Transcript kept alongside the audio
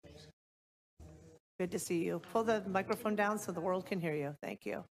Good to see you. Pull the microphone down so the world can hear you. Thank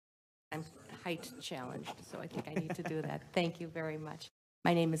you. I'm height challenged, so I think I need to do that. Thank you very much.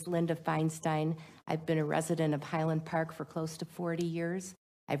 My name is Linda Feinstein. I've been a resident of Highland Park for close to 40 years.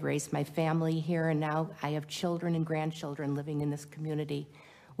 I've raised my family here, and now I have children and grandchildren living in this community.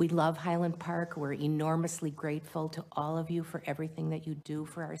 We love Highland Park. We're enormously grateful to all of you for everything that you do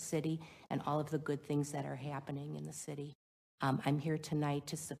for our city and all of the good things that are happening in the city. I'm here tonight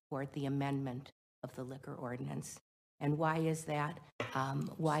to support the amendment of the liquor ordinance. And why is that?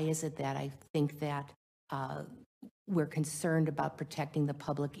 Why is it that I think that we're concerned about protecting the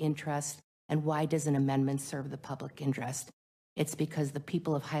public interest? And why does an amendment serve the public interest? It's because the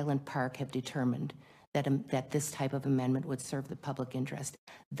people of Highland Park have determined that this type of amendment would serve the public interest.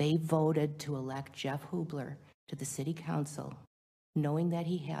 They voted to elect Jeff Hubler to the city council, knowing that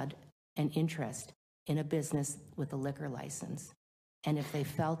he had an interest in a business with a liquor license. And if they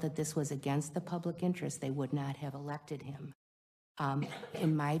felt that this was against the public interest, they would not have elected him.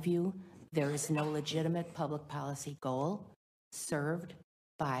 In my view, there is no legitimate public policy goal served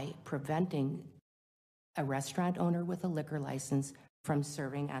by preventing a restaurant owner with a liquor license from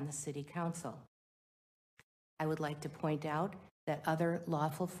serving on the city council. I would like to point out that other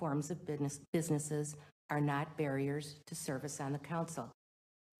lawful forms of businesses are not barriers to service on the council.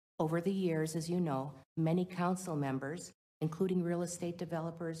 Over the years, as you know, many council members, including real estate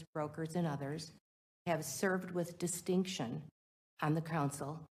developers, brokers, and others, have served with distinction on the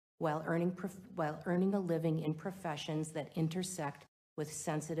council while earning a living in professions that intersect with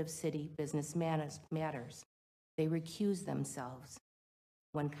sensitive city business matters. They recuse themselves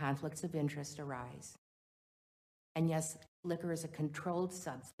when conflicts of interest arise. And yes, liquor is a controlled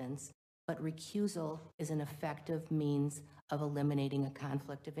substance, but recusal is an effective means of eliminating a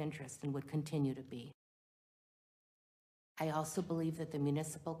conflict of interest and would continue to be. I also believe that the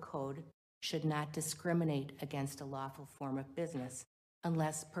municipal code should not discriminate against a lawful form of business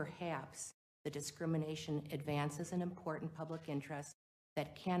unless perhaps the discrimination advances an important public interest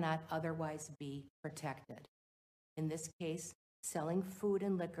that cannot otherwise be protected. In this case, selling food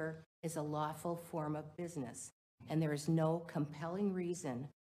and liquor is a lawful form of business, and there is no compelling reason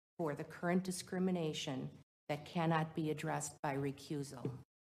for the current discrimination that cannot be addressed by recusal.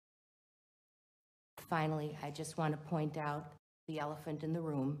 Finally, I just want to point out the elephant in the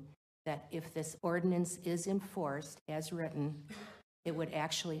room, that if this ordinance is enforced as written, it would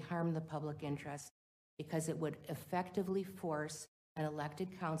actually harm the public interest because it would effectively force an elected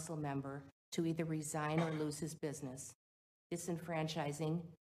council member to either resign or lose his business, disenfranchising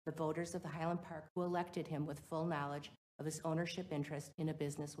the voters of the Highland Park who elected him with full knowledge of his ownership interest in a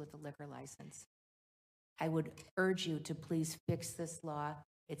business with a liquor license. I would urge you to please fix this law.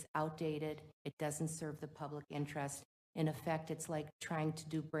 It's outdated. It doesn't serve the public interest. In effect, it's like trying to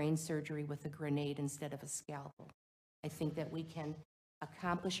do brain surgery with a grenade instead of a scalpel. I think that we can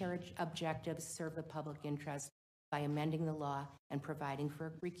accomplish our objectives, serve the public interest by amending the law and providing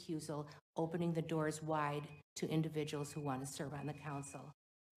for recusal, opening the doors wide to individuals who want to serve on the council.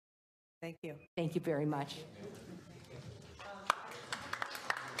 Thank you. Thank you very much.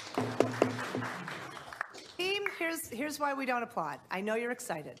 Team, here's why we don't applaud. I know you're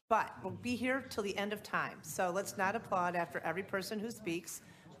excited, but we'll be here till the end of time. So let's not applaud after every person who speaks.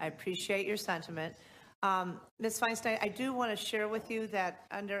 I appreciate your sentiment. Ms. Feinstein, I do want to share with you that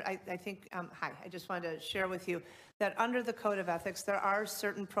I just wanted to share with you that under the Code of Ethics, there are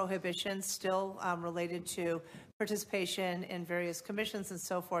certain prohibitions still related to participation in various commissions and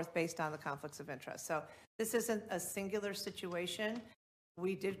so forth based on the conflicts of interest. So this isn't a singular situation.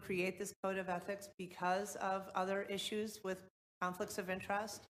 We did create this Code of Ethics because of other issues with conflicts of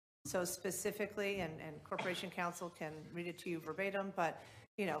interest. So specifically, and Corporation Counsel can read it to you verbatim, but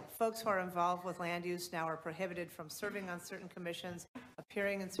you know, folks who are involved with land use now are prohibited from serving on certain commissions,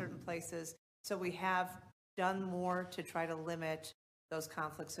 appearing in certain places. So we have done more to try to limit those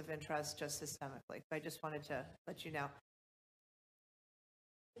conflicts of interest just systemically. But I just wanted to let you know.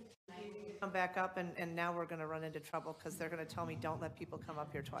 Come back up, and now we're going to run into trouble because they're going to tell me don't let people come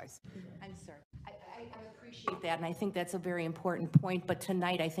up here twice. I'm sorry. I appreciate that, and I think that's a very important point. But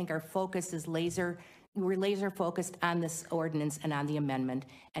tonight, I think our focus is we're laser focused on this ordinance and on the amendment.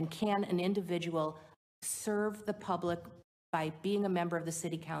 And can an individual serve the public by being a member of the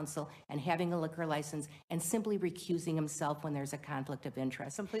city council and having a liquor license and simply recusing himself when there's a conflict of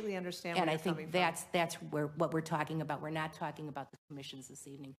interest? Completely understand. And I think that's what we're talking about. We're not talking about the commissions this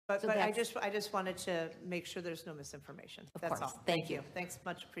evening. But I just wanted to make sure there's no misinformation. That's all. Thank you. Thanks,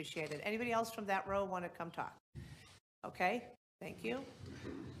 much appreciated. Anybody else from that row want to come talk? Okay, thank you.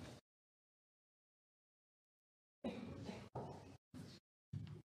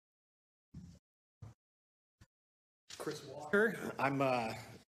 Chris Walker. I'm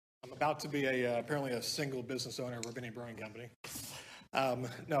about to be apparently a single business owner of Ravinia Brewing Company.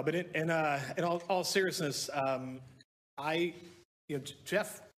 No, but in all seriousness,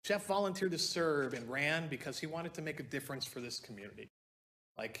 Jeff volunteered to serve and ran because he wanted to make a difference for this community.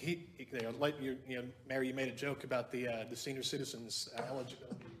 Like Mayor, you made a joke about the senior citizens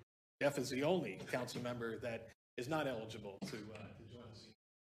eligibility. Jeff is the only council member that is not eligible to join the senior.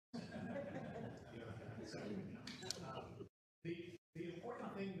 The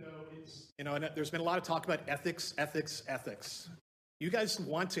important thing, though, is, and there's been a lot of talk about ethics. You guys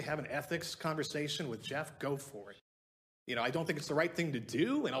want to have an ethics conversation with Jeff? Go for it. I don't think it's the right thing to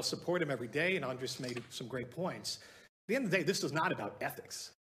do, and I'll support him every day, and Andres made some great points. At the end of the day, this is not about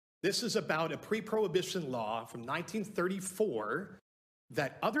ethics. This is about a pre-prohibition law from 1934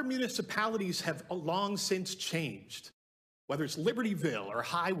 that other municipalities have long since changed, whether it's Libertyville or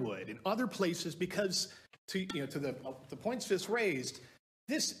Highwood and other places, because to the points just raised,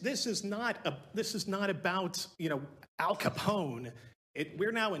 this is not about Al Capone.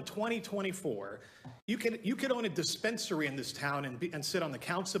 We're now in 2024. You could own a dispensary in this town and sit on the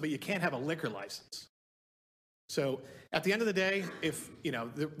council, but you can't have a liquor license. So at the end of the day, if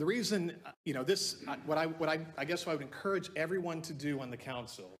the reason what I guess what I would encourage everyone to do on the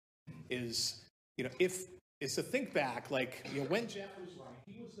council is is to think back, when Jeff was running,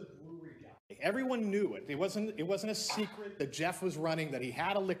 he was the brewery guy. Everyone knew it. It wasn't a secret that Jeff was running, that he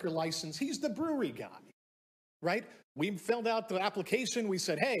had a liquor license. He's the brewery guy, right? We filled out the application. We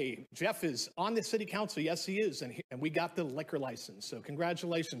said, hey, Jeff is on the city council. Yes, he is. And we got the liquor license. So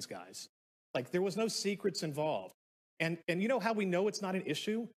congratulations, guys. There was no secrets involved. And you know how we know it's not an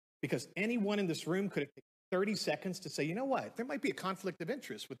issue? Because anyone in this room could have taken 30 seconds to say, you know what? There might be a conflict of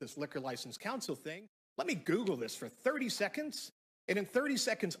interest with this liquor license council thing. Let me Google this for 30 seconds. And in 30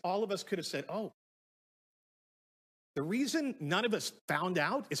 seconds, all of us could have said, oh, the reason none of us found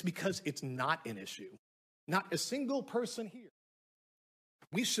out is because it's not an issue. Not a single person here.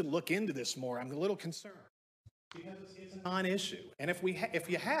 We should look into this more. I'm a little concerned because it's a non-issue. And if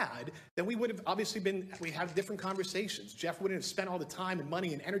you had, then we would have obviously we have different conversations. Jeff wouldn't have spent all the time and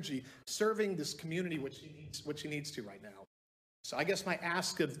money and energy serving this community, which he needs to right now. So I guess my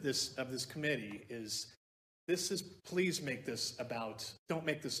ask of this committee is, please don't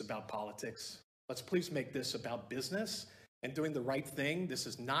make this about politics. Let's please make this about business and doing the right thing. This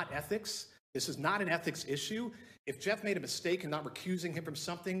is not ethics. This is not an ethics issue. If Jeff made a mistake and not recusing him from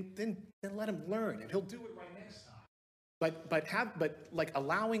something, then let him learn, and he'll do it right next time. But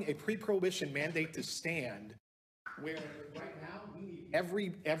allowing a pre-prohibition mandate to stand, where right now we need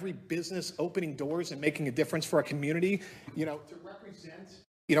every business opening doors and making a difference for our community, to represent.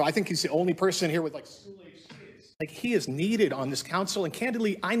 I think he's the only person here with school-age kids. He is needed on this council, and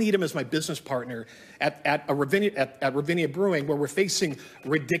candidly, I need him as my business partner at Ravinia Brewing, where we're facing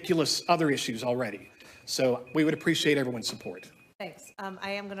ridiculous other issues already. So we would appreciate everyone's support. Thanks.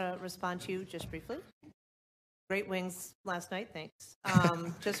 I am going to respond to you just briefly. Great wings last night. Thanks.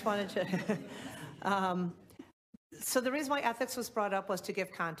 Just wanted to. So the reason why ethics was brought up was to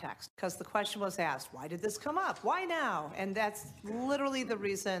give context, because the question was asked, why did this come up? Why now? And that's literally the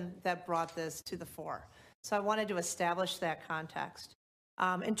reason that brought this to the fore. So I wanted to establish that context.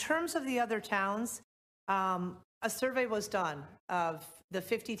 In terms of the other towns, a survey was done of the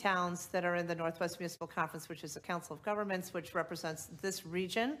 50 towns that are in the Northwest Municipal Conference, which is a council of governments, which represents this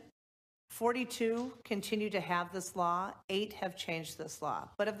region. 42 continue to have this law. 8 have changed this law.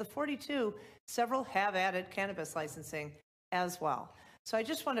 But of the 42, several have added cannabis licensing as well. So I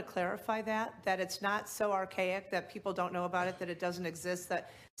just want to clarify that it's not so archaic that people don't know about it, that it doesn't exist, that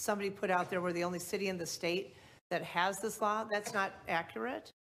somebody put out there we're the only city in the state that has this law. That's not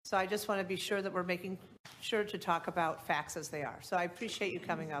accurate. So I just want to be sure that we're making sure to talk about facts as they are. So I appreciate you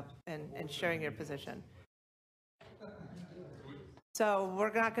coming up and sharing your position. So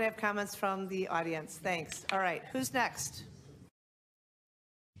we're not going to have comments from the audience. Thanks. All right. Who's next?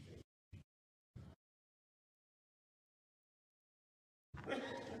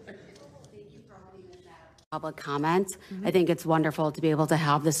 Public comment. I think it's wonderful to be able to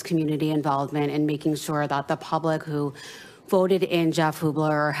have this community involvement in making sure that the public who voted in Jeff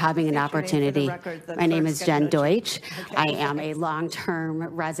Hubler are having an opportunity. My name is Jen Deutsch. I am a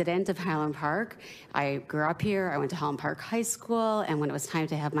long-term resident of Highland Park. I grew up here. I went to Highland Park High School, and when it was time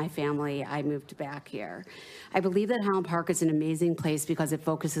to have my family, I moved back here. I believe that Highland Park is an amazing place because it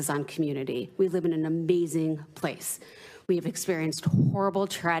focuses on community. We live in an amazing place. We have experienced horrible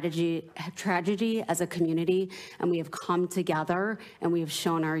tragedy as a community, and we have come together and we have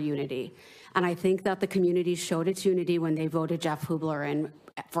shown our unity. And I think that the community showed its unity when they voted Jeff Hubler in.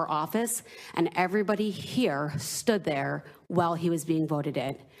 for office, and everybody here stood there while he was being voted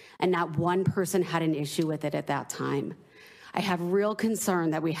in, and not one person had an issue with it at that time. I have real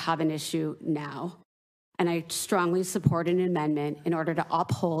concern that we have an issue now, and I strongly support an amendment in order to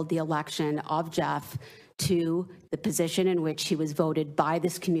uphold the election of Jeff to the position in which he was voted by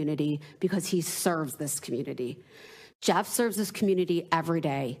this community because he serves this community. Jeff serves this community every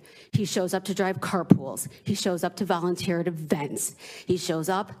day. He shows up to drive carpools. He shows up to volunteer at events. He shows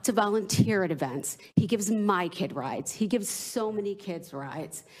up to volunteer at events. He gives my kid rides. He gives so many kids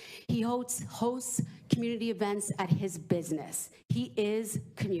rides. He hosts community events at his business. He is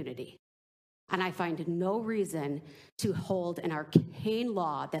community. And I find no reason to hold an arcane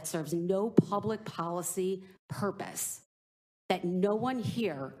law that serves no public policy purpose, that no one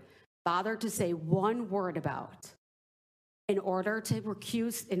here bothered to say one word about, in order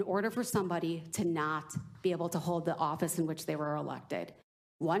for somebody to not be able to hold the office in which they were elected.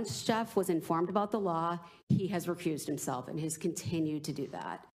 Once Jeff was informed about the law, he has recused himself and has continued to do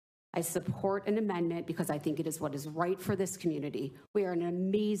that. I support an amendment because I think it is what is right for this community. We are an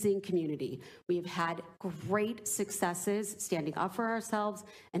amazing community. We have had great successes standing up for ourselves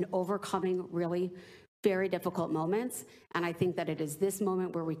and overcoming really very difficult moments. And I think that it is this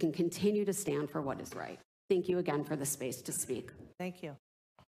moment where we can continue to stand for what is right. Thank you again for the space to speak. Thank you.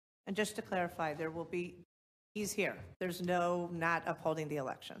 And just to clarify, he's here. There's no not upholding the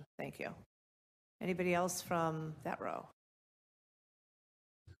election. Thank you. Anybody else from that row?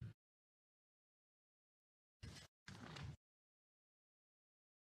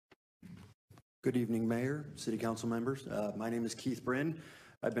 Good evening, Mayor, City Council members. My name is Keith Bryn.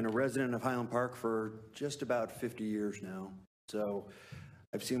 I've been a resident of Highland Park for just about 50 years now. So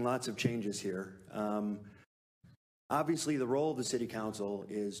I've seen lots of changes here. Obviously, the role of the City Council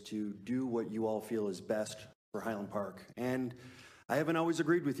is to do what you all feel is best for Highland Park. And I haven't always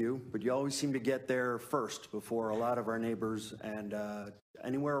agreed with you, but you always seem to get there first before a lot of our neighbors and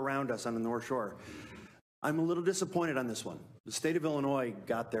anywhere around us on the North Shore. I'm a little disappointed on this one. The state of Illinois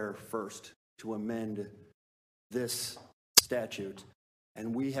got there first to amend this statute,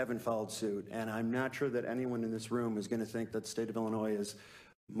 and we haven't followed suit. And I'm not sure that anyone in this room is going to think that the state of Illinois is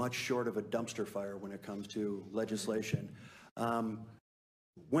much short of a dumpster fire when it comes to legislation.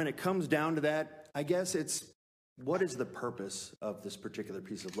 When it comes down to that, I guess it's, what is the purpose of this particular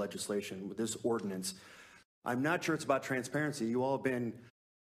piece of legislation, with this ordinance? I'm not sure it's about transparency. You all have been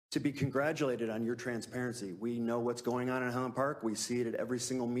to be congratulated on your transparency. We know what's going on in Highland Park. We see it at every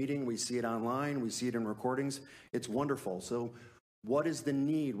single meeting. We see it online. We see it in recordings. It's wonderful. So what is the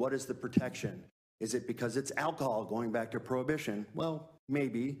need? What is the protection? Is it because it's alcohol going back to prohibition? Well,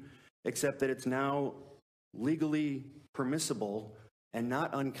 maybe, except that it's now legally permissible and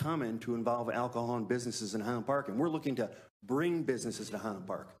not uncommon to involve alcohol in businesses in Highland Park. And we're looking to bring businesses to Highland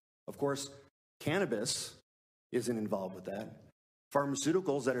Park. Of course, cannabis isn't involved with that.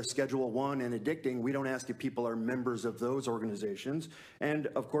 Pharmaceuticals that are Schedule I and addicting, we don't ask if people are members of those organizations. And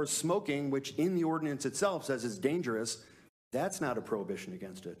of course, smoking, which in the ordinance itself says is dangerous, that's not a prohibition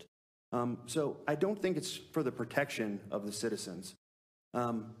against it. So I don't think it's for the protection of the citizens.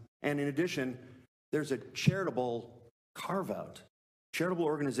 And in addition, there's a charitable carve-out. Charitable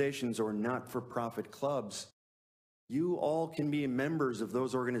organizations or not-for-profit clubs, you all can be members of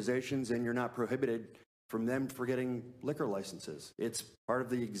those organizations and you're not prohibited from them for getting liquor licenses. It's part of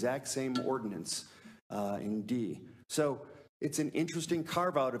the exact same ordinance in D. So it's an interesting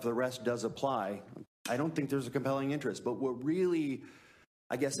carve-out if the rest does apply. I don't think there's a compelling interest, but what really,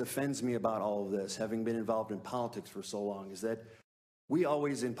 I guess, offends me about all of this, having been involved in politics for so long, is that we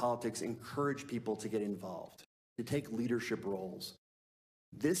always in politics encourage people to get involved, to take leadership roles.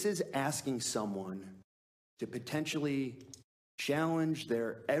 This is asking someone to potentially challenge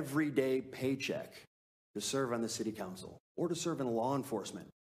their everyday paycheck to serve on the city council or to serve in law enforcement.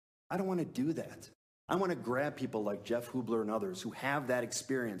 I don't want to do that. I want to grab people like Jeff Hubler and others who have that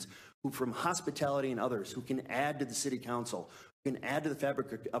experience, who from hospitality and others, who can add to the city council, who can add to the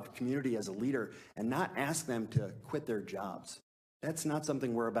fabric of community as a leader, and not ask them to quit their jobs. That's not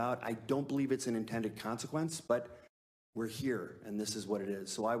something we're about. I don't believe it's an intended consequence, but we're here, and this is what it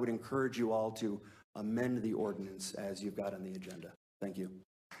is. So I would encourage you all to amend the ordinance as you've got on the agenda. Thank you.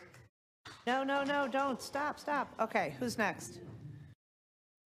 No, don't. Stop. Okay, who's next?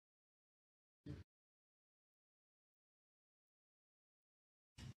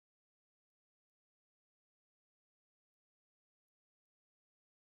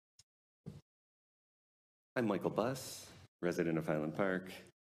 I'm Michael Buss, resident of Highland Park,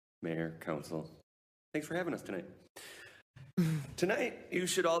 Mayor, Council. Thanks for having us tonight. Tonight, you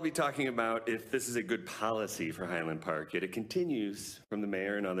should all be talking about if this is a good policy for Highland Park, yet it continues from the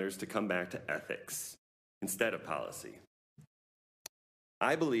mayor and others to come back to ethics instead of policy.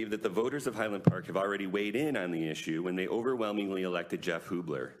 I believe that the voters of Highland Park have already weighed in on the issue when they overwhelmingly elected Jeff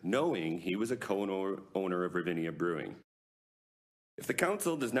Hubler, knowing he was a co-owner of Ravinia Brewing. If the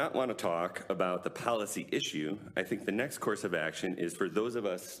council does not want to talk about the policy issue, I think the next course of action is for those of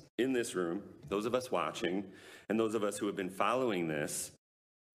us in this room, those of us watching, and those of us who have been following this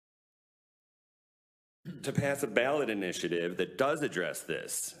to pass a ballot initiative that does address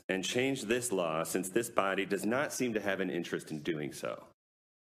this and change this law, since this body does not seem to have an interest in doing so.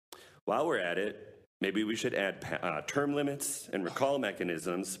 While we're at it, maybe we should add term limits and recall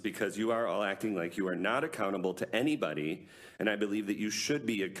mechanisms, because you are all acting like you are not accountable to anybody, and I believe that you should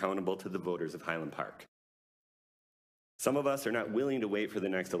be accountable to the voters of Highland Park. Some of us are not willing to wait for the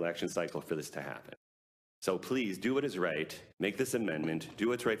next election cycle for this to happen. So please do what is right, make this amendment, do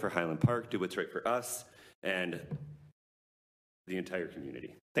what's right for Highland Park, do what's right for us and the entire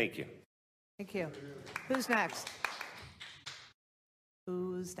community. Thank you. Thank you. Who's next?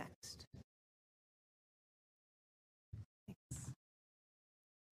 Who's next? Thanks.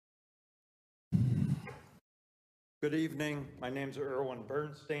 Good evening. My name is Erwin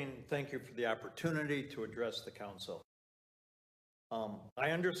Bernstein. Thank you for the opportunity to address the council.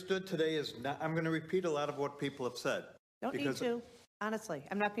 I understood today is not, I'm going to repeat a lot of what people have said. Don't need to, honestly.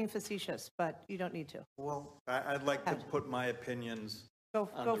 I'm not being facetious, but you don't need to. Well, I'd like to put my opinions Go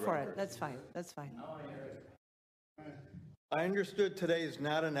for record. it. That's fine. That's fine. I understood today is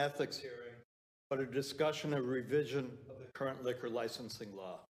not an ethics hearing, but a discussion of revision of the current liquor licensing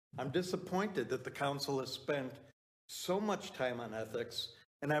law. I'm disappointed that the council has spent so much time on ethics,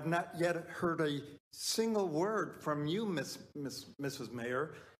 and I've not yet heard a single word from you, Mrs.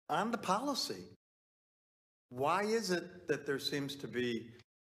 Mayor, on the policy. Why is it that there seems to be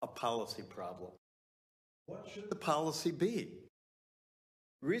a policy problem? What should the policy be?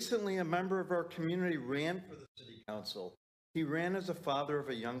 Recently, a member of our community ran for the city council. He ran as a father of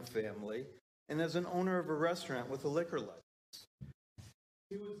a young family and as an owner of a restaurant with a liquor license.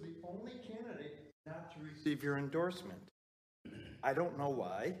 He was the only candidate not to receive your endorsement. I don't know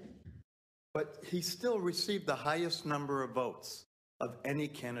why, but he still received the highest number of votes of any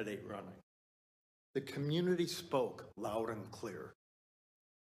candidate running. The community spoke loud and clear.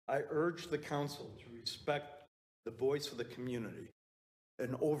 I urge the council to respect the voice of the community,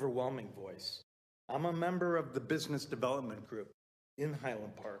 an overwhelming voice. I'm a member of the business development group in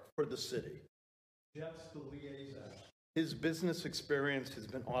Highland Park for the city. Jeff's the liaison. His business experience has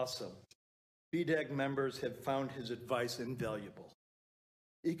been awesome. BDAG members have found his advice invaluable.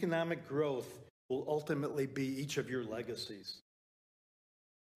 Economic growth will ultimately be each of your legacies.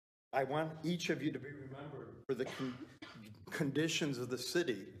 I want each of you to be remembered for the conditions of the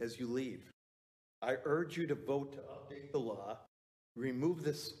city as you leave. I urge you to vote to update the law, remove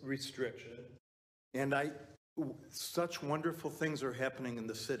this restriction, and such wonderful things are happening in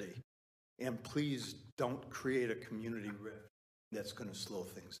the city. And please don't create a community rift that's going to slow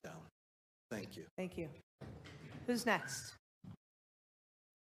things down. Thank you. Thank you. Who's next?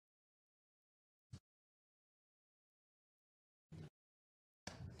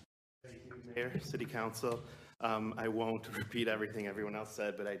 Mayor, City Council. I won't repeat everything everyone else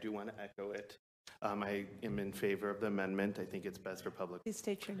said, but I do want to echo it. I am in favor of the amendment. I think it's best for public. Please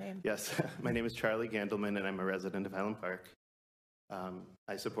state your name. Yes, my name is Charlie Gandelman, and I'm a resident of Highland Park.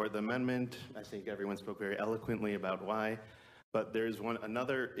 I support the amendment. I think everyone spoke very eloquently about why, but there's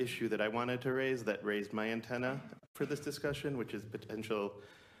another issue that I wanted to raise that raised my antenna for this discussion, which is potential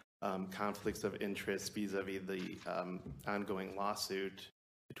conflicts of interest vis-a-vis the ongoing lawsuit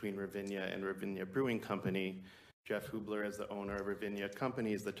between Ravinia and Ravinia Brewing Company. Jeff Hubler, as the owner of Ravinia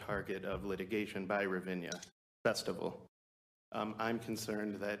Company, is the target of litigation by Ravinia Festival. I'm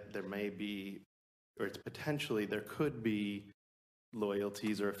concerned that there may be, or it's potentially, there could be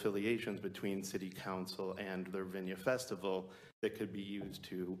loyalties or affiliations between City Council and the Ravinia Festival that could be used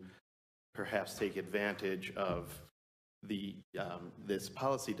to perhaps take advantage of the this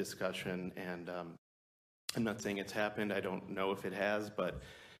policy discussion. And I'm not saying it's happened. I don't know if it has, but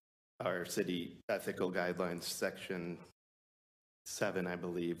our city ethical guidelines section 7, I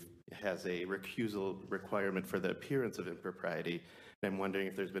believe, has a recusal requirement for the appearance of impropriety. And I'm wondering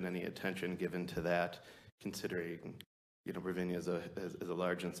if there's been any attention given to that, considering, you know, Ravinia is a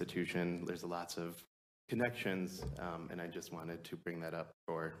large institution. There's lots of connections, and I just wanted to bring that up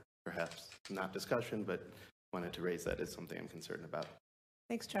for perhaps not discussion, but wanted to raise that as something I'm concerned about.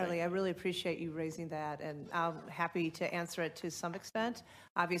 Thanks, Charlie. I really appreciate you raising that, and I'm happy to answer it to some extent.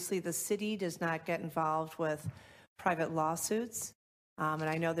 Obviously, the city does not get involved with private lawsuits. And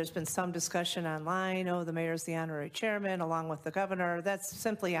I know there's been some discussion online, oh, the mayor's the honorary chairman along with the governor. That's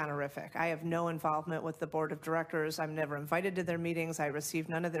simply honorific. I have no involvement with the board of directors. I'm never invited to their meetings. I receive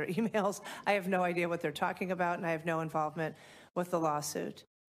none of their emails. I have no idea what they're talking about, and I have no involvement with the lawsuit.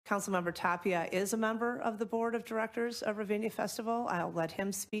 Councilmember Tapia is a member of the board of directors of Ravinia Festival. I'll let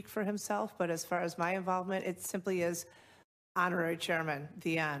him speak for himself, but as far as my involvement, it simply is honorary chairman,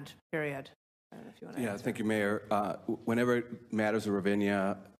 the end, period. If you want to Yeah, answer. thank you, Mayor. Whenever matters of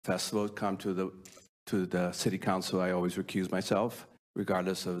Ravinia Festival come to the city council, I always recuse myself,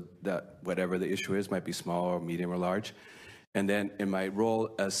 regardless of that, whatever the issue is, might be small or medium or large. And then in my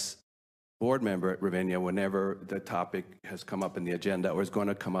role as board member at Ravinia, whenever the topic has come up in the agenda or is going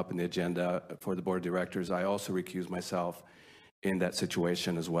to come up in the agenda for the board of directors, I also recuse myself in that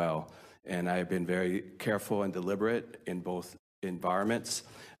situation as well. And I have been very careful and deliberate in both environments.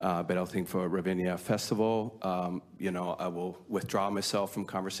 But I think for Ravinia Festival, I will withdraw myself from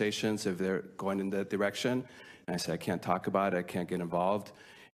conversations if they're going in that direction. And I say I can't talk about it, I can't get involved.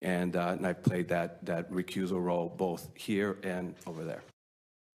 And I've played that recusal role both here and over there.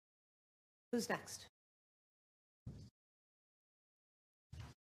 Who's next?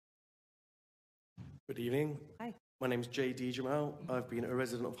 Good evening. Hi. My name is J.D. Jamal. I've been a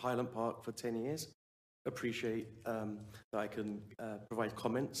resident of Highland Park for 10 years. Appreciate that I can provide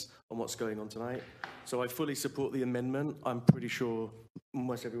comments on what's going on tonight. So I fully support the amendment. I'm pretty sure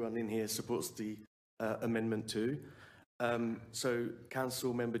almost everyone in here supports the amendment too. So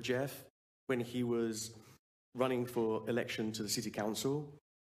Council Member Jeff, when he was running for election to the City Council,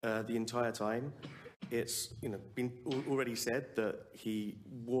 the entire time, it's been already said that he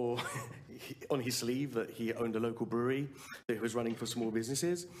wore on his sleeve that he owned a local brewery, that he was running for small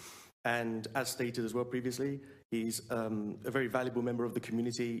businesses. And as stated as well previously, he's a very valuable member of the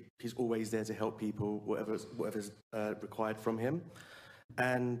community. He's always there to help people, whatever's required from him.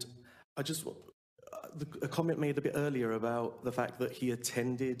 And a comment made a bit earlier about the fact that he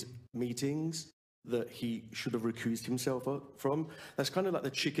attended meetings that he should have recused himself from. That's kind of like the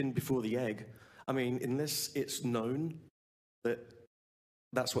chicken before the egg. I mean, unless it's known that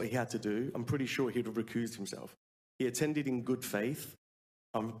that's what he had to do, I'm pretty sure he'd have recused himself. He attended in good faith.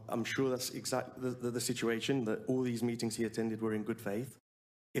 I'm sure that's exactly the situation, that all these meetings he attended were in good faith.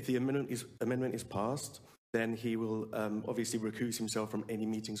 If the amendment is passed, then he will obviously recuse himself from any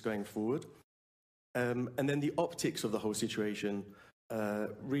meetings going forward. And then the optics of the whole situation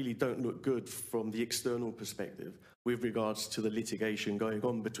really don't look good from the external perspective with regards to the litigation going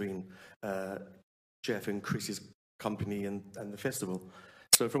on between Jeff and Chris's company and the festival.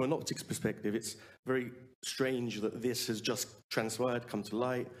 So from an optics perspective, it's very strange that this has just transpired, come to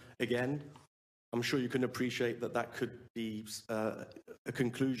light again. I'm sure you can appreciate that that could be a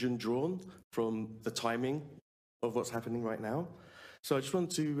conclusion drawn from the timing of what's happening right now. So I just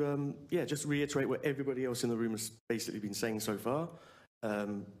want to, just reiterate what everybody else in the room has basically been saying so far.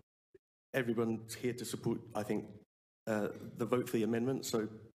 Everyone's here to support, I think, the vote for the amendment, so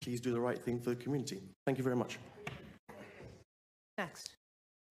please do the right thing for the community. Thank you very much. Next.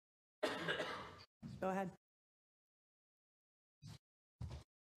 Go ahead.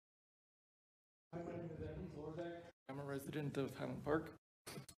 Hi, my name is Andrew Florzak. I'm a resident of Highland Park.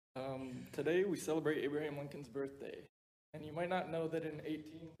 Today we celebrate Abraham Lincoln's birthday. And you might not know that in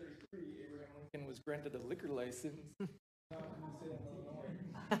 1833, Abraham Lincoln was granted a liquor license.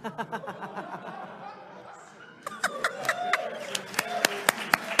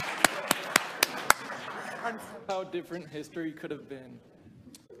 How different history could have been.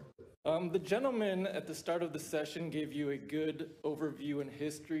 The gentleman at the start of the session gave you a good overview and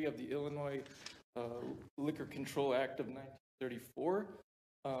history of the Illinois Liquor Control Act of 1934.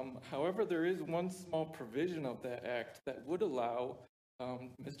 However, there is one small provision of that act that would allow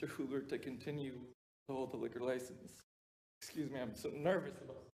Mr. Hubler to continue to hold the liquor license. Excuse me, I'm so nervous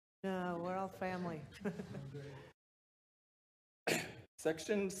about it. No, we're all family.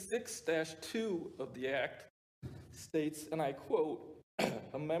 Section 6-2 of the act states, and I quote,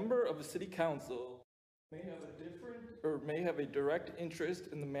 a member of a city council may have a direct interest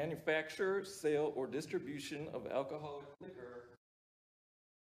in the manufacture, sale, or distribution of alcoholic liquor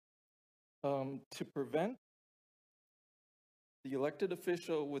to prevent the elected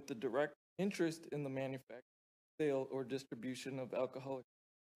official with the direct interest in the manufacture, sale, or distribution of alcoholic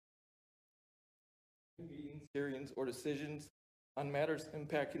meetings, hearings, or decisions on matters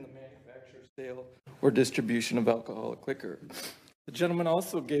impacting the manufacture, sale, or distribution of alcoholic liquor. The gentleman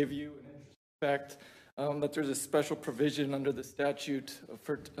also gave you an interesting fact that there's a special provision under the statute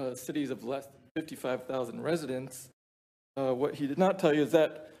for cities of less than 55,000 residents. What he did not tell you is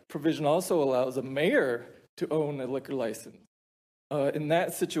that provision also allows a mayor to own a liquor license. In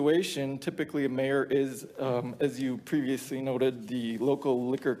that situation, typically a mayor is, as you previously noted, the local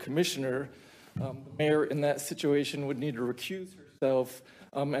liquor commissioner. The mayor in that situation would need to recuse herself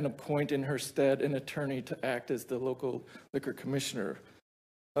and appoint in her stead an attorney to act as the local liquor commissioner.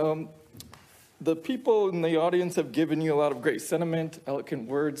 The people in the audience have given you a lot of great sentiment, eloquent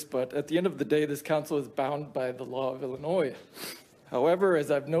words, but at the end of the day, this council is bound by the law of Illinois. However, as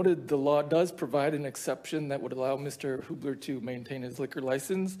I've noted, the law does provide an exception that would allow Mr. Hubler to maintain his liquor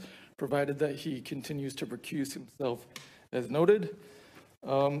license, provided that he continues to recuse himself as noted.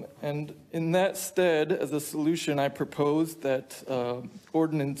 And in that stead, as a solution, I propose that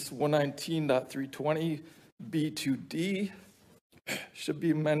Ordinance 119.320 B2D should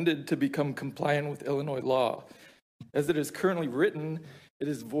be amended to become compliant with Illinois law. As it is currently written, it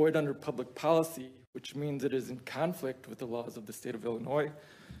is void under public policy, which means it is in conflict with the laws of the state of Illinois.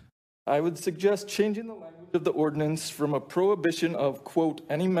 I would suggest changing the language of the ordinance from a prohibition of, quote,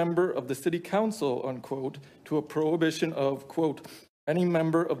 any member of the city council, unquote, to a prohibition of, quote, any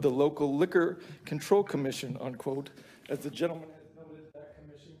member of the local liquor control commission, unquote. As the gentleman has noted, that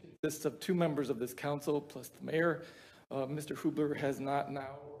commission consists of 2 members of this council plus the mayor. Mr. Hubler has not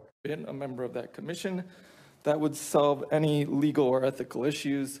now been a member of that commission. That would solve any legal or ethical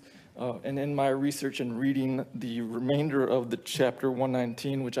issues. And in my research and reading, the remainder of the chapter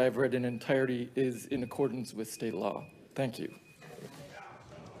 119, which I've read in entirety, is in accordance with state law. Thank you.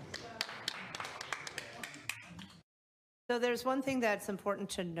 So there's one thing that's important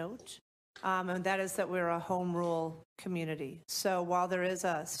to note, and that is that we're a home rule community. So while there is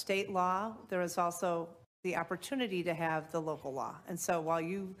a state law, there is also the opportunity to have the local law. And so while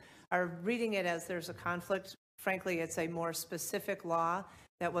you are reading it as there's a conflict, frankly, it's a more specific law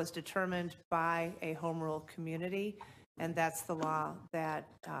that was determined by a home rule community, and that's the law that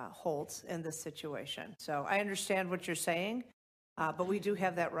holds in this situation. So I understand what you're saying, but we do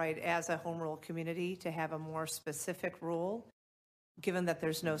have that right as a home rule community to have a more specific rule, given that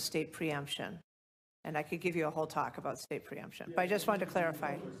there's no state preemption. And I could give you a whole talk about state preemption, but I just wanted to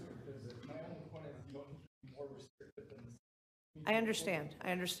clarify. I understand,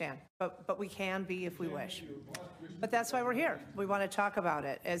 but we can be if we wish. But that's why we're here. We want to talk about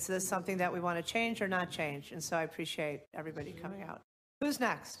it. Is this something that we want to change or not change? And so I appreciate everybody coming out. Who's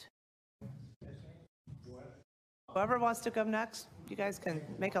next? Whoever wants to come next, you guys can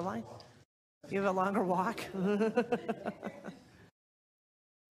make a line. You have a longer walk.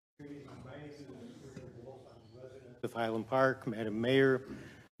 Of Highland Park, Madam Mayor,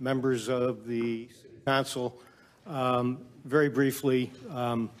 members of the City Council. Very briefly,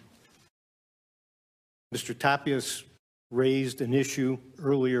 Mr. Tapias raised an issue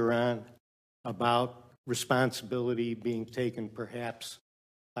earlier on about responsibility being taken perhaps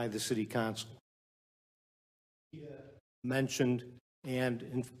by the City Council. He mentioned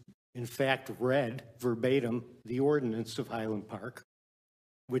and in fact read verbatim the ordinance of Highland Park,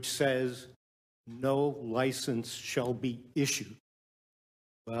 which says no license shall be issued.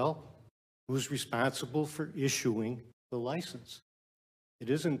 Well, who's responsible for issuing the license? It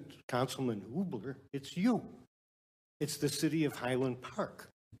isn't Councilman Hubler, it's you. It's the city of Highland Park.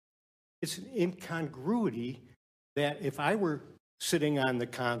 It's an incongruity that if I were sitting on the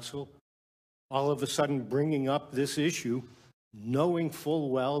council, all of a sudden bringing up this issue, knowing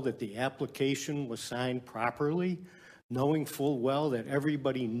full well that the application was signed properly, knowing full well that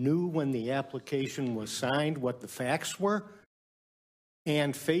everybody knew when the application was signed what the facts were,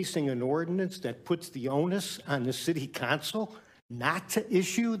 and facing an ordinance that puts the onus on the city council not to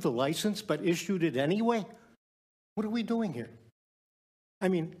issue the license, but issued it anyway? What are we doing here? I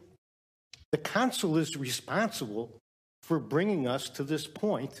mean, the council is responsible for bringing us to this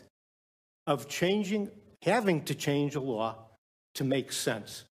point of having to change a law to make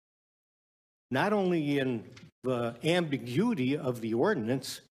sense. Not only in the ambiguity of the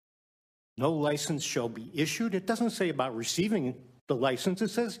ordinance, no license shall be issued. It doesn't say about receiving the license, it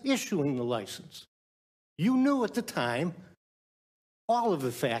says issuing the license. You knew at the time all of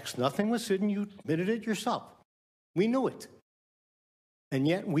the facts, nothing was hidden, you admitted it yourself. We knew it. And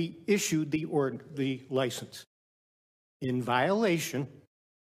yet we issued the license in violation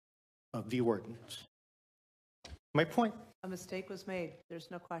of the ordinance. My point? A mistake was made. There's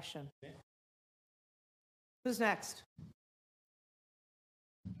no question. Who's next?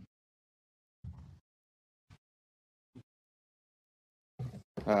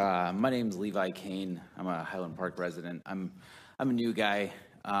 My name's Levi Kane. I'm a Highland Park resident. I'm a new guy,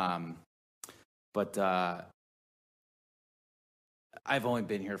 but I've only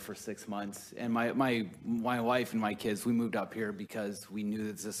been here for 6 months, and my wife and my kids, we moved up here because we knew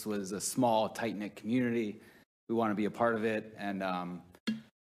that this was a small, tight-knit community. We want to be a part of it, and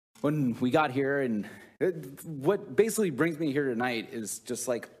when we got here, and what basically brings me here tonight is just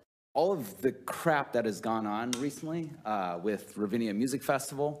like all of the crap that has gone on recently with Ravinia Music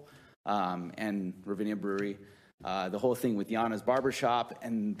Festival and Ravinia Brewery, the whole thing with Yana's Barbershop,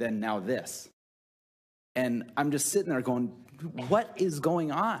 and then now this. And I'm just sitting there going, what is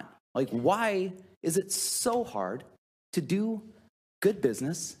going on? Like, why is it so hard to do good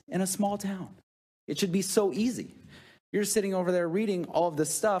business in a small town? It should be so easy. You're sitting over there reading all of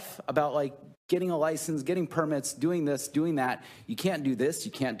this stuff about like getting a license, getting permits, doing this, doing that. You can't do this,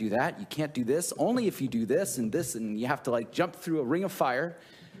 you can't do that, you can't do this. Only if you do this, and you have to like jump through a ring of fire,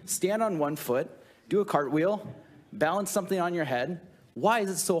 stand on one foot, do a cartwheel, balance something on your head. Why is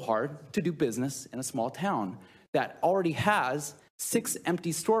it so hard to do business in a small town that already has 6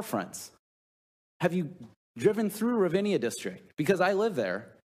 empty storefronts? Have you driven through Ravinia District? Because I live there.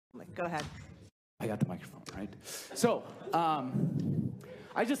 Go ahead. I got the microphone, right? So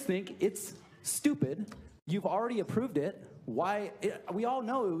I just think it's stupid. You've already approved it. Why? We all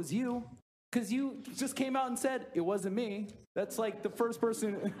know it was you, because you just came out and said it wasn't me. That's like the first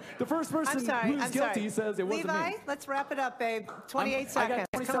person who's guilty says it wasn't me. Levi, let's wrap it up, babe. 28 seconds. I got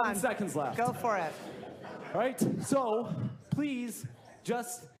 27 Come on. seconds left. Go for it. All right, so please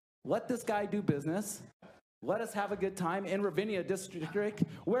just let this guy do business. Let us have a good time in Ravinia District,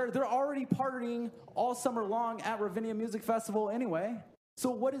 where they're already partying all summer long at Ravinia Music Festival anyway.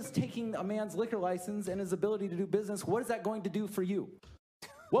 So what is taking a man's liquor license and his ability to do business, what is that going to do for you?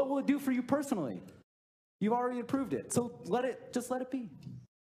 What will it do for you personally? You've already approved it, so just let it be.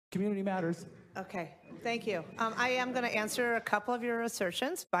 Community matters. Okay, thank you. I am going to answer a couple of your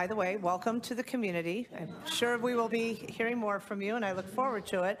assertions. By the way, welcome to the community. I'm sure we will be hearing more from you, and I look forward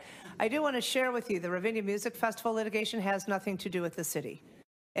to it. I do want to share with you the Ravinia Music Festival litigation has nothing to do with the city.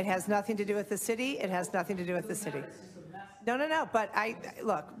 It has nothing to do with the city. It has nothing to do with the city. No. But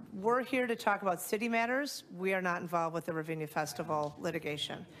look, we're here to talk about city matters. We are not involved with the Ravinia Festival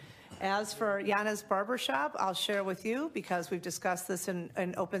litigation. As for Yana's Barbershop, I'll share with you, because we've discussed this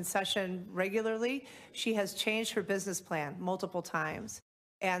in open session regularly. She has changed her business plan multiple times.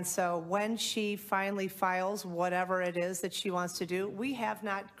 And so when she finally files whatever it is that she wants to do, we have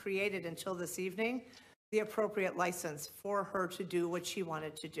not created until this evening the appropriate license for her to do what she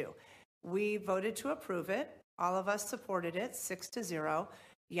wanted to do. We voted to approve it. All of us supported it, 6-0.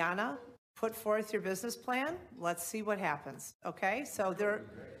 Yana, put forth your business plan. Let's see what happens. Okay? So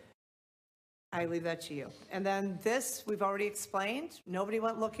I leave that to you. And then this, we've already explained. Nobody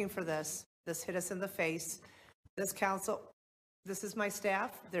went looking for this. This hit us in the face. This council, this is my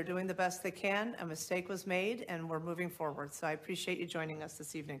staff. They're doing the best they can. A mistake was made, and we're moving forward. So I appreciate you joining us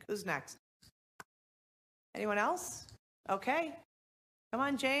this evening. Who's next? Anyone else? Okay. Come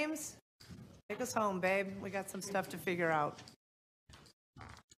on, James. Take us home, babe. We got some stuff to figure out.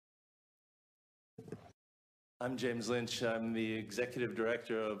 I'm James Lynch. I'm the Executive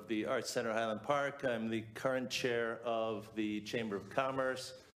Director of the Arts Center Highland Park. I'm the current chair of the Chamber of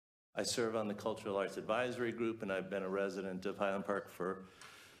Commerce. I serve on the Cultural Arts Advisory Group, and I've been a resident of Highland Park for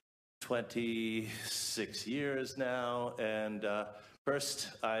 26 years now. And first,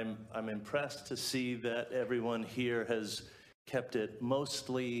 I'm impressed to see that everyone here has kept it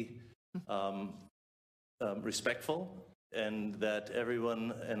mostly respectful, and that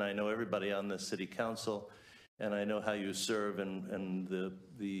everyone, and I know everybody on the City Council, and I know how you serve and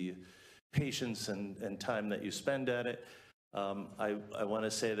the patience and time that you spend at it. I want to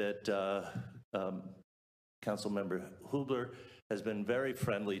say that Councilmember Hubler has been very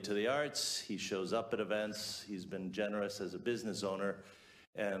friendly to the arts. He shows up at events. He's been generous as a business owner.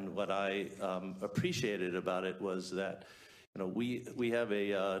 And what I appreciated about it was that, you know, we have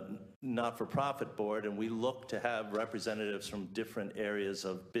a not-for-profit board, and we look to have representatives from different areas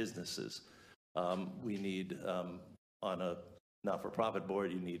of businesses. We need, on a not-for-profit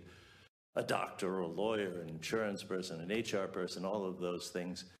board, you need a doctor or a lawyer, an insurance person, an HR person, all of those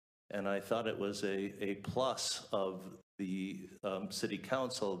things. And I thought it was a plus of the City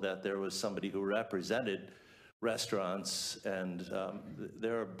Council that there was somebody who represented restaurants, and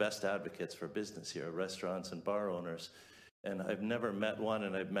there are best advocates for business here, restaurants and bar owners. And I've never met one,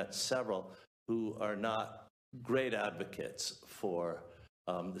 and I've met several who are not great advocates for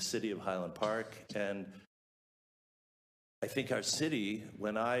the city of Highland Park. And I think our city,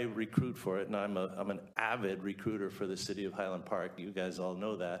 when I recruit for it, and I'm an avid recruiter for the city of Highland Park, you guys all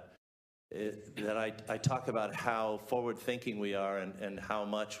know that, I talk about how forward-thinking we are and how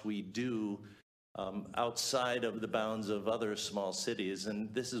much we do outside of the bounds of other small cities.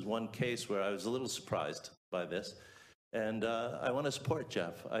 And this is one case where I was a little surprised by this. And I want to support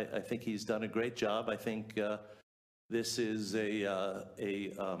Jeff. I think he's done a great job. I think this is an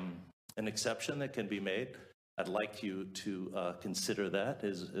exception that can be made. I'd like you to consider that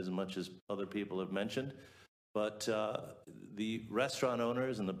as much as other people have mentioned. But the restaurant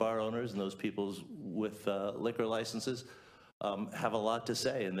owners and the bar owners and those people with liquor licenses have a lot to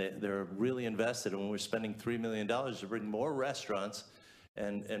say, and they're really invested. And when we're spending $3 million to bring more restaurants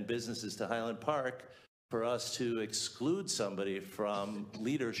and businesses to Highland Park, for us to exclude somebody from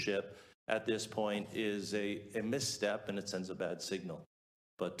leadership at this point is a misstep, and it sends a bad signal.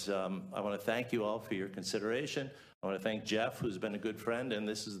 But I want to thank you all for your consideration. I want to thank Jeff, who's been a good friend, and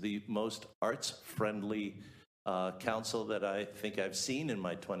this is the most arts-friendly council that I think I've seen in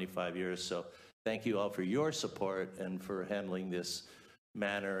my 25 years. So thank you all for your support and for handling this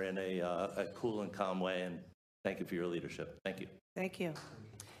matter in a cool and calm way, and thank you for your leadership. Thank you. Thank you.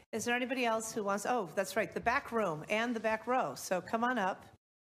 Is there anybody else who wants, oh, that's right, the back room and the back row. So come on up.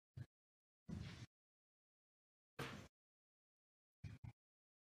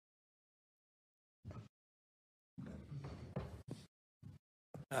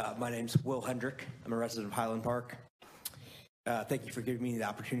 My name's Will Hendrick. I'm a resident of Highland Park. Thank you for giving me the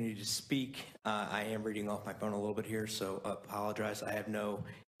opportunity to speak. I am reading off my phone a little bit here, so apologize. I have no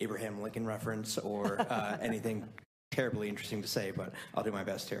Abraham Lincoln reference or anything terribly interesting to say, but I'll do my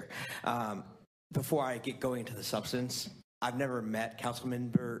best here. Before I get going into the substance, I've never met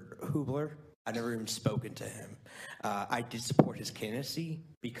Councilmember Hubler. I've never even spoken to him. I did support his candidacy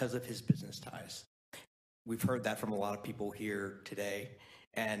because of his business ties. We've heard that from a lot of people here today.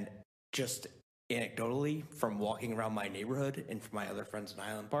 And just anecdotally, from walking around my neighborhood and from my other friends in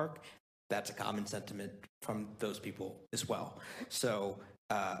Highland Park, that's a common sentiment from those people as well. So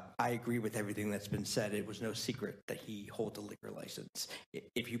I agree with everything that's been said. It was no secret that he holds a liquor license.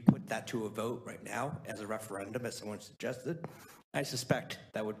 If you put that to a vote right now as a referendum, as someone suggested, I suspect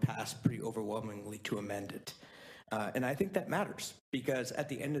that would pass pretty overwhelmingly to amend it. And I think that matters because at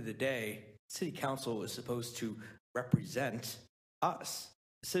the end of the day, City Council is supposed to represent us,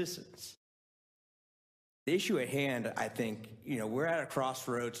 citizens. The issue at hand, I think, we're at a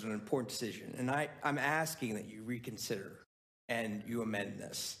crossroads on an important decision, and I'm asking that you reconsider and you amend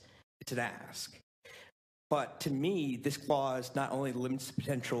this. It's an ask. But to me, this clause not only limits the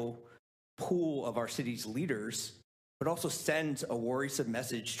potential pool of our city's leaders, but also sends a worrisome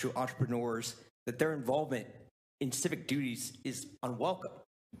message to entrepreneurs that their involvement in civic duties is unwelcome.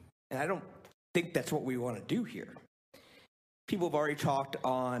 And I don't think that's what we want to do here. People have already talked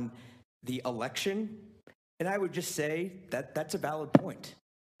on the election, and I would just say that that's a valid point.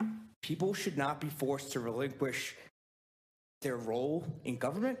 People should not be forced to relinquish their role in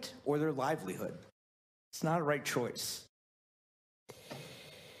government or their livelihood. It's not a right choice.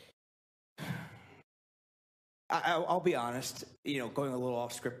 I'll be honest, going a little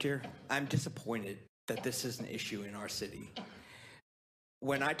off script here, I'm disappointed that this is an issue in our city.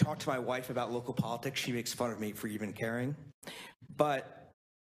 When I talk to my wife about local politics, she makes fun of me for even caring. But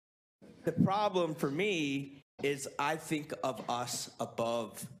the problem for me is I think of us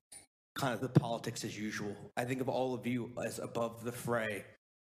above kind of the politics as usual. I think of all of you as above the fray.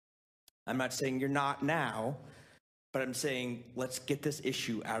 I'm not saying you're not now, but I'm saying let's get this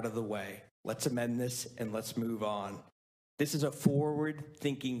issue out of the way. Let's amend this and let's move on. This is a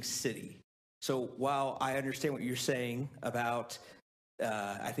forward-thinking city. So while I understand what you're saying about,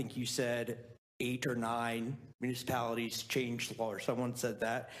 I think you said 8 or 9 municipalities changed law, or someone said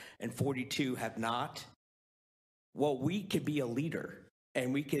that, and 42 have not. Well, we can be a leader,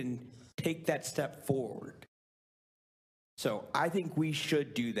 and we can take that step forward. So I think we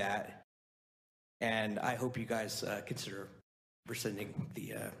should do that, and I hope you guys consider rescinding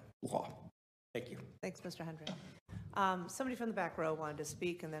the law. Thank you. Thanks, Mr. Hendrick. Somebody from the back row wanted to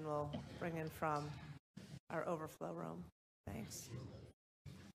speak, and then we'll bring in from our overflow room. Thanks.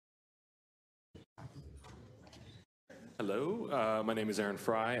 Hello, my name is Aaron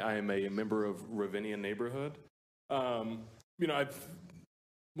Fry. I am a member of Ravinia neighborhood. I've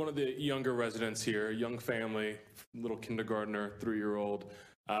one of the younger residents here, young family, little kindergartner, 3-year-old,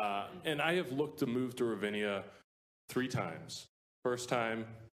 and I have looked to move to Ravinia 3 times. First time,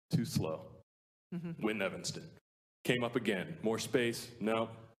 too slow. Win Evanston. Came up again, more space, no,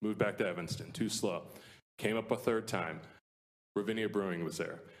 moved back to Evanston, too slow. Came up a 3rd time. Ravinia Brewing was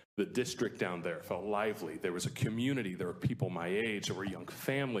there. The district down there felt lively. There was a community. There were people my age. There were young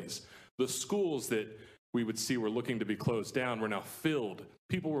families. The schools that we would see were looking to be closed down were now filled.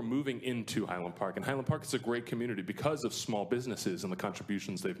 People were moving into Highland Park, and Highland Park is a great community because of small businesses and the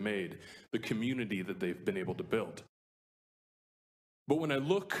contributions they've made, the community that they've been able to build. But when I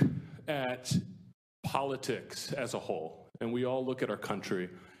look at politics as a whole, and we all look at our country,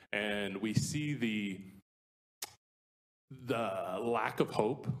 and we see the lack of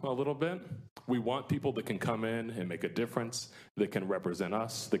hope a little bit. We want people that can come in and make a difference, that can represent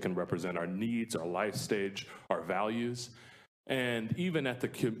us, that can represent our needs, our life stage, our values. And even at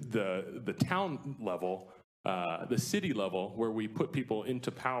the town level, the city level, where we put people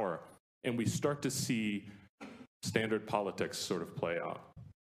into power, and we start to see standard politics sort of play out.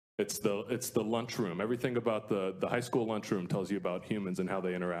 It's the lunchroom. Everything about the high school lunchroom tells you about humans and how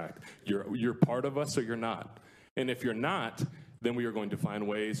they interact. You're part of us or you're not. And if you're not, then we are going to find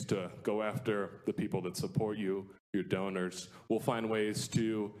ways to go after the people that support you, your donors. We'll find ways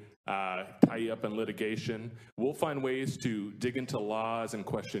to tie you up in litigation. We'll find ways to dig into laws and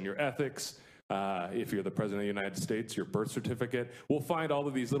question your ethics. If you're the President of the United States, your birth certificate. We'll find all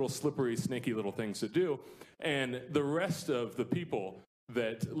of these little slippery, snaky little things to do. And the rest of the people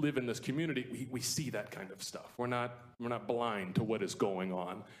that live in this community, we see that kind of stuff. We're not blind to what is going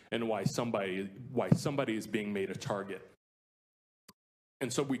on and why somebody is being made a target.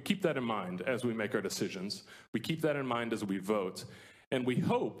 And so we keep that in mind as we make our decisions. We keep that in mind as we vote. And we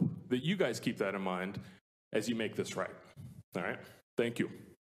hope that you guys keep that in mind as you make this right. All right? Thank you.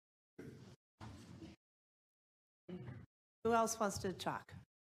 Who else wants to talk?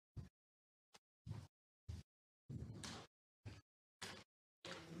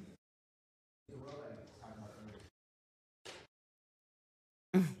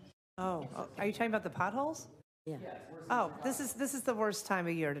 Oh, are you talking about the potholes? Yeah. Oh, this is the worst time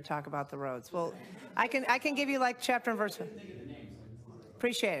of year to talk about the roads. Well, I can give you like chapter and verse.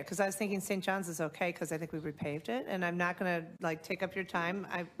 Appreciate it, because I was thinking St. John's is okay because I think we repaved it, and I'm not going to like take up your time.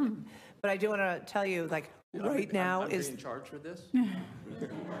 But I do want to tell you, like right now I'm is in charge for this.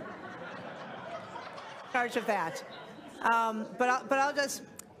 charge of that. But I'll just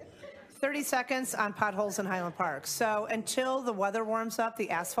 30 seconds on potholes in Highland Park. So until the weather warms up, the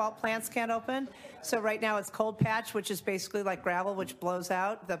asphalt plants can't open. So right now it's cold patch, which is basically like gravel, which blows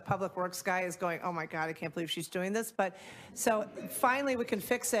out. The public works guy is going, oh my God, I can't believe she's doing this. But so finally we can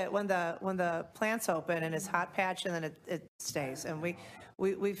fix it when the plants open and it's hot patch, and then it stays. And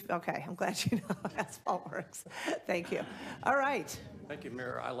we've okay, I'm glad you know how asphalt works. Thank you. All right. Thank you,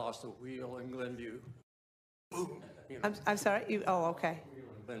 Mayor. I lost a wheel in Glenview. Boom. I'm sorry. Oh, okay.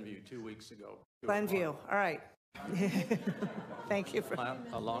 Glenview 2 weeks ago. Glenview. All right. Thank you for.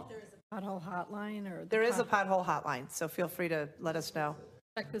 A long. Pothole hotline or? There is a pothole hotline, so feel free to let us know.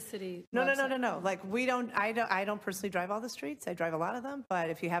 Check the city. No. Like I don't personally drive all the streets. I drive a lot of them, but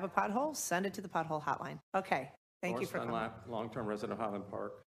if you have a pothole, send it to the pothole hotline. Okay. Thank you for coming. Long-term resident of Highland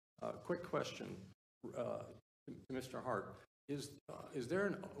Park. Quick question to Mr. Hart. Is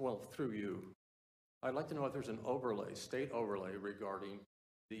there through you, I'd like to know if there's an state overlay regarding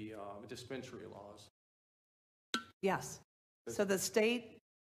the dispensary laws. Yes. So the state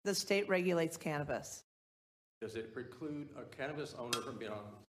regulates cannabis. Does it preclude a cannabis owner from being on?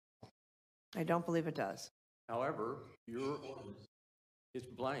 I don't believe it does. However, your ordinance is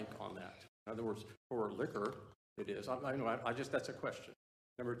blank on that. In other words, for liquor, it is. I know. That's a question.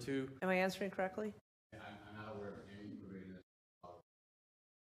 Number two. Am I answering correctly? I'm not aware of any provision.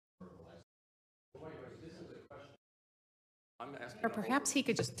 This is a question. I'm asking. Or perhaps he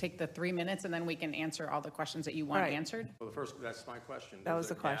could just take the 3 minutes and then we can answer all the questions that you want answered. Well, that's my question. That was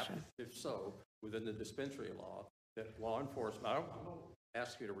the question. If so, within the dispensary law, that law enforcement, I don't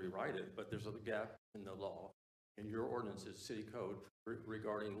ask you to rewrite it, but there's a gap in the law. In your ordinances, city code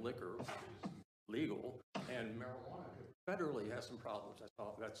regarding liquor, which is legal, and marijuana federally has some problems.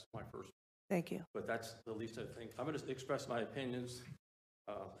 That's my first. Thank you. But that's the least I think. I'm going to express my opinions.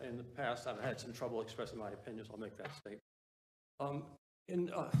 In the past, I've had some trouble expressing my opinions. I'll make that statement.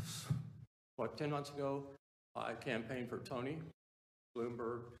 10 months ago, I campaigned for Tony,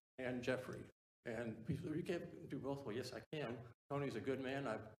 Bloomberg, and Jeffrey. And people, you can't do both. Well, yes, I can. Tony's a good man.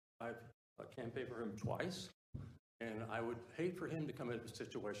 I've campaigned for him twice. And I would hate for him to come into a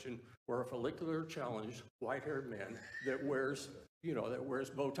situation where a follicular challenged white-haired man that wears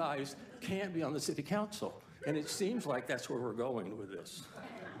bow ties can't be on the city council. And it seems like that's where we're going with this.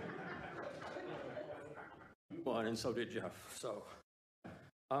 Well, and so did Jeff. So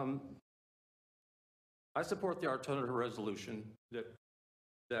I support the alternative resolution that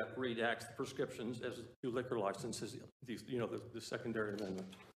redacts the prescriptions as to liquor licenses, the secondary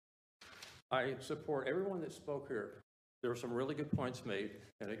amendment. I support everyone that spoke here. There were some really good points made,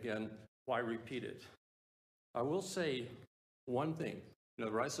 and again, why repeat it? I will say one thing,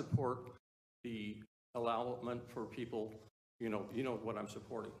 that I support the allowance for people, you know what I'm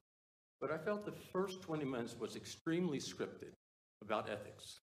supporting. But I felt the first 20 minutes was extremely scripted about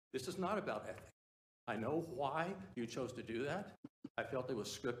ethics. This is not about ethics. I know why you chose to do that. I felt it was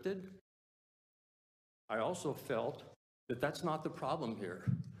scripted. I also felt that that's not the problem here,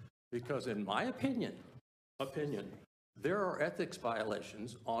 because in my opinion, there are ethics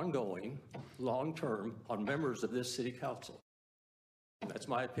violations ongoing, long-term, on members of this city council. That's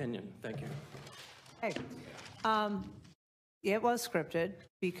my opinion. Thank you. Hey, it was scripted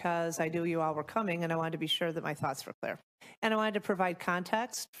because I knew you all were coming and I wanted to be sure that my thoughts were clear. And I wanted to provide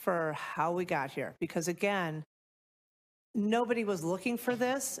context for how we got here, because again, nobody was looking for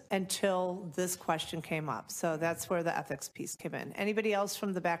this until this question came up. So that's where the ethics piece came in. Anybody else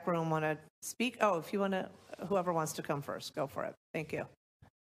from the back room want to speak? Oh, if you want to, whoever wants to come first, go for it. Thank you.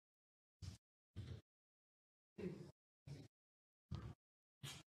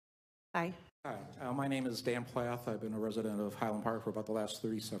 Hi. Hi, my name is Dan Plath. I've been a resident of Highland Park for about the last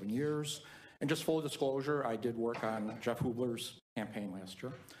 37 years. And just full disclosure, I did work on Jeff Hubler's campaign last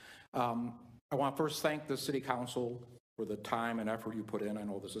year. I want to first thank the City Council for the time and effort you put in. I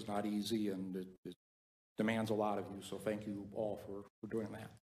know this is not easy and it demands a lot of you, so thank you all for doing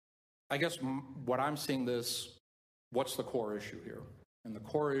that. I guess what I'm seeing what's the core issue here? And the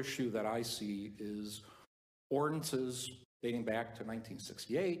core issue that I see is ordinances dating back to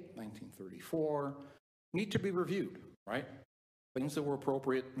 1968, 1934, need to be reviewed, right? Things that were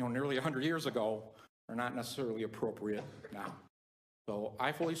appropriate, nearly 100 years ago are not necessarily appropriate now. So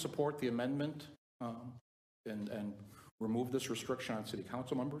I fully support the amendment and remove this restriction on city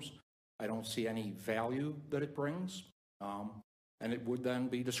council members. I don't see any value that it brings. And it would then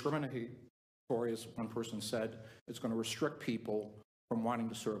be discriminatory, as one person said. It's going to restrict people from wanting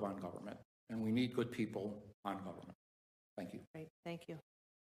to serve on government. And we need good people on government. Thank you. Great, thank you.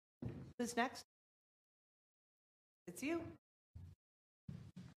 Who's next? It's you.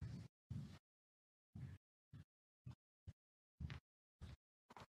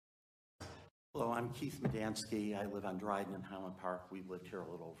 Hello, I'm Keith Medansky. I live on Dryden in Highland Park. We've lived here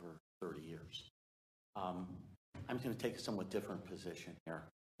a little over 30 years. I'm going to take a somewhat different position here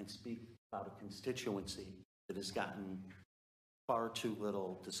and speak about a constituency that has gotten far too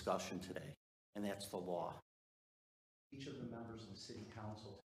little discussion today, and that's the law. Each of the members of the City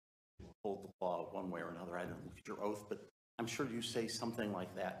Council will hold the law one way or another. I don't know if it's your oath, but I'm sure you say something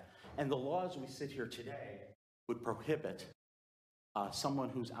like that. And the law as we sit here today would prohibit someone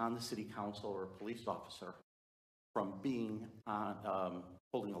who's on the City Council or a police officer from being on,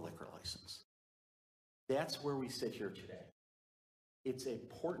 holding a liquor license. That's where we sit here today. It's an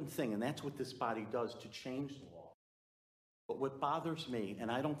important thing, and that's what this body does to change the law. But what bothers me, and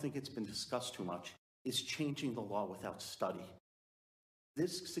I don't think it's been discussed too much, is changing the law without study.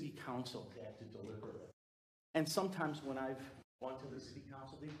 This City Council had to deliberate. And sometimes when I've gone to the City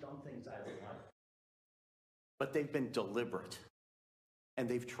Council, they've done things I don't like. But they've been deliberate. And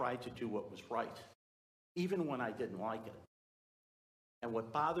they've tried to do what was right, even when I didn't like it. And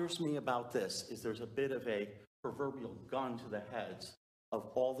what bothers me about this is there's a bit of a proverbial gun to the heads of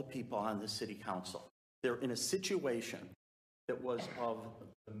all the people on the City Council. They're in a situation that was of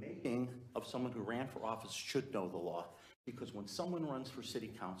the making of someone who ran for office should know the law, because when someone runs for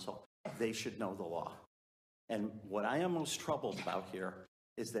City Council, they should know the law. And what I am most troubled about here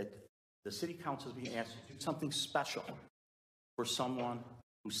is that the City Council is being asked to do something special for someone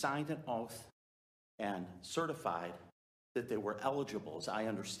who signed an oath and certified that they were eligible, as I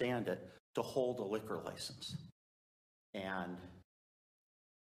understand it, to hold a liquor license. And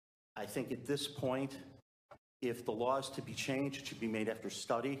I think at this point, if the law is to be changed, it should be made after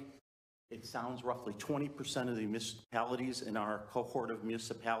study. It sounds roughly 20% of the municipalities in our cohort of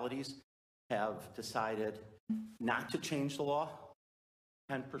municipalities have decided not to change the law.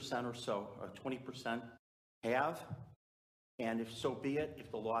 10% or so, or 20% have. And if so be it,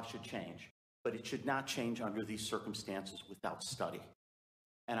 if the law should change. But it should not change under these circumstances without study.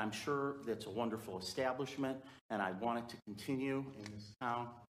 And I'm sure that's a wonderful establishment, and I want it to continue in this town,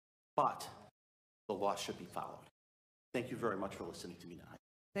 but the law should be followed. Thank you very much for listening to me tonight.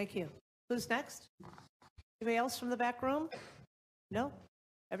 Thank you. Who's next? Anybody else from the back room? No?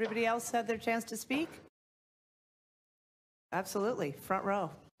 Everybody else had their chance to speak? Absolutely. Front row.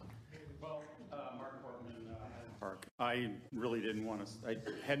 Park. I really didn't want to, I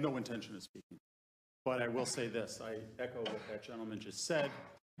had no intention of speaking. But I will say this, I echo what that gentleman just said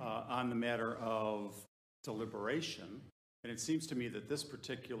on the matter of deliberation. And it seems to me that this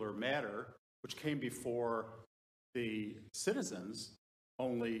particular matter, which came before the citizens,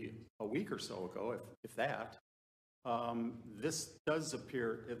 only a week or so ago, if that. This does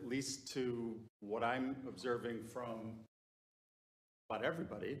appear, at least to what I'm observing from about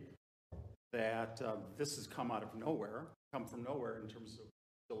everybody, that this has come from nowhere in terms of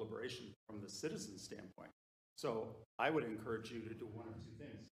deliberation from the citizen standpoint. So I would encourage you to do one of two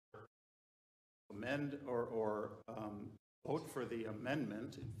things. Amend or vote for the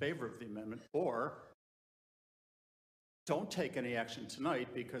amendment, in favor of the amendment, or don't take any action tonight,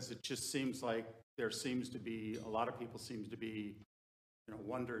 because it just seems like there seems to be, a lot of people seem to be,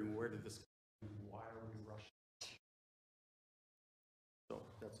 wondering where did this come from, why are we rushing? So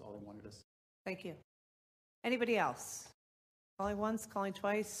that's all I wanted to say. Thank you. Anybody else? Calling once, calling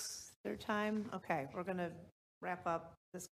twice, third time? Okay, we're going to wrap up